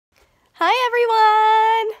Hi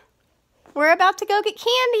everyone! We're about to go get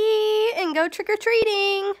candy and go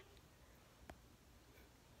trick-or-treating.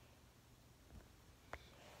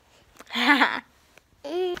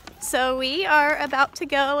 So we are about to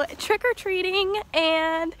go trick-or-treating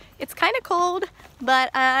and it's kind of cold,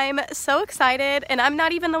 but I'm so excited, and I'm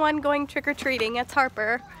not even the one going trick-or-treating, it's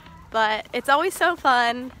Harper, but it's always so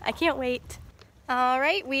fun. I can't wait.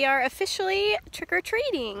 Alright, we are officially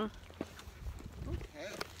trick-or-treating.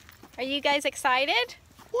 Are you guys excited?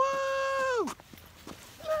 Whoa!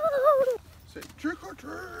 Woo! Say trick or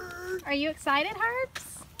treat! Are you excited,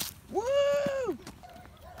 Harps? Woo!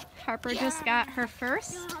 Harper just got her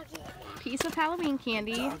first piece of Halloween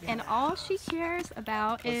candy, and all she cares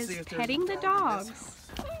about is petting the dogs.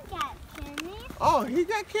 Oh, he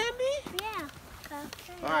got candy? Yeah.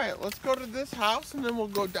 Alright, let's go to this house and then we'll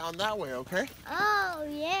go down that way, okay? Oh,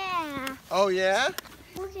 yeah. Oh, yeah?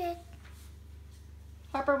 Okay.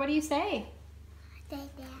 Harper, what do you say?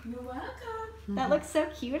 Thank you. You're welcome. That looks so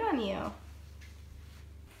cute on you.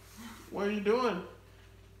 What are you doing?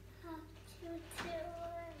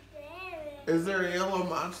 Is there a yellow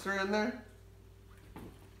monster in there?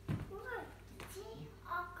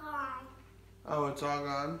 Oh, it's all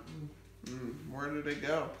gone? Where did it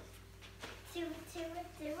go?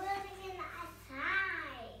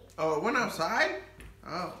 Oh, it went outside?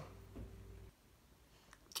 Oh.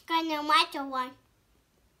 One.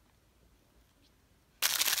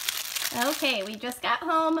 Okay, we just got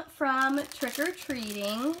home from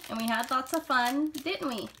trick-or-treating, and we had lots of fun, didn't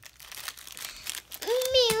we?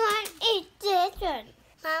 Me want to eat this one.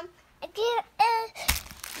 Mom, it's me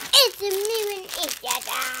want to eat that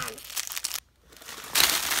one.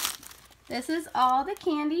 This is all the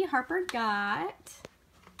candy Harper got.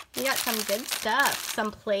 We got some good stuff.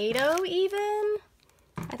 Some Play-Doh even.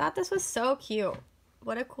 I thought this was so cute.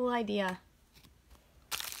 What a cool idea.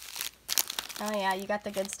 Oh yeah, you got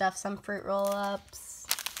the good stuff. Some fruit roll-ups.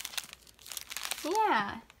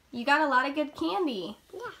 Yeah, you got a lot of good candy.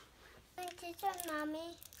 Yeah. This one,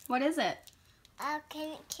 Mommy. What is it?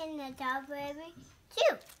 Can the dog baby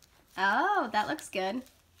chew? Oh, that looks good.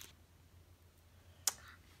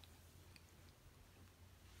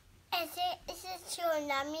 Is it chewing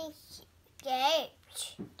Mommy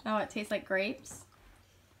grapes? Oh, it tastes like grapes?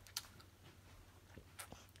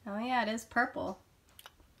 Oh yeah, it is purple.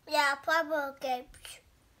 Yeah, purple grapes.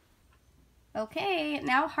 Okay,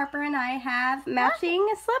 now Harper and I have matching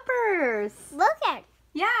slippers. Look at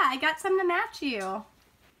Yeah, I got some to match you.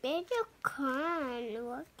 Big corn.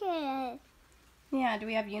 Look at it. Yeah, do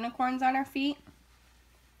we have unicorns on our feet?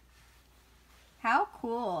 How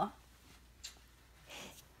cool.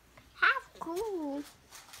 How cool.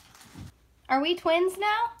 Are we twins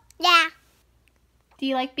now? Yeah. Do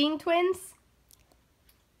you like being twins?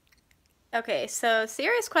 Okay, so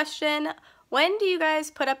serious question. When do you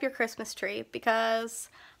guys put up your Christmas tree? Because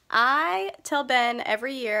I tell Ben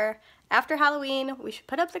every year after Halloween we should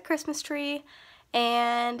put up the Christmas tree,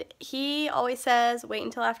 and he always says wait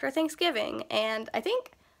until after Thanksgiving. And I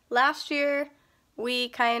think last year we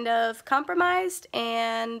kind of compromised,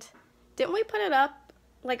 and didn't we put it up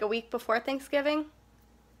like a week before Thanksgiving?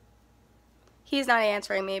 He's not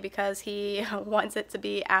answering me because he wants it to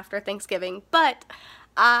be after Thanksgiving, but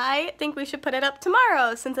I think we should put it up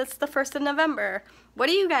tomorrow since it's the 1st of November. What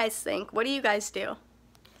do you guys think? What do you guys do?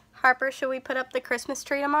 Harper, should we put up the Christmas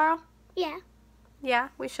tree tomorrow? Yeah. Yeah,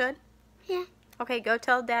 we should? Yeah. Okay, go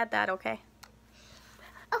tell Dad that, okay?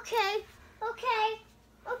 Okay. Put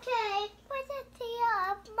the tea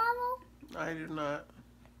up, Mama. I do not.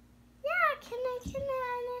 Yeah, can I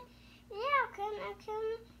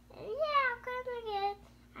get?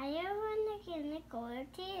 I want to get the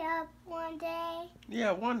tea up one day.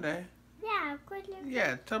 Yeah, one day. Yeah, could you?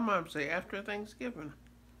 Yeah, tell Mom, say after Thanksgiving.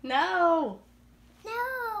 No!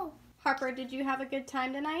 No. Harper, did you have a good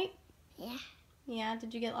time tonight? Yeah. Yeah,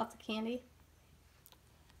 did you get lots of candy?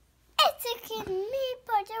 It's a kid me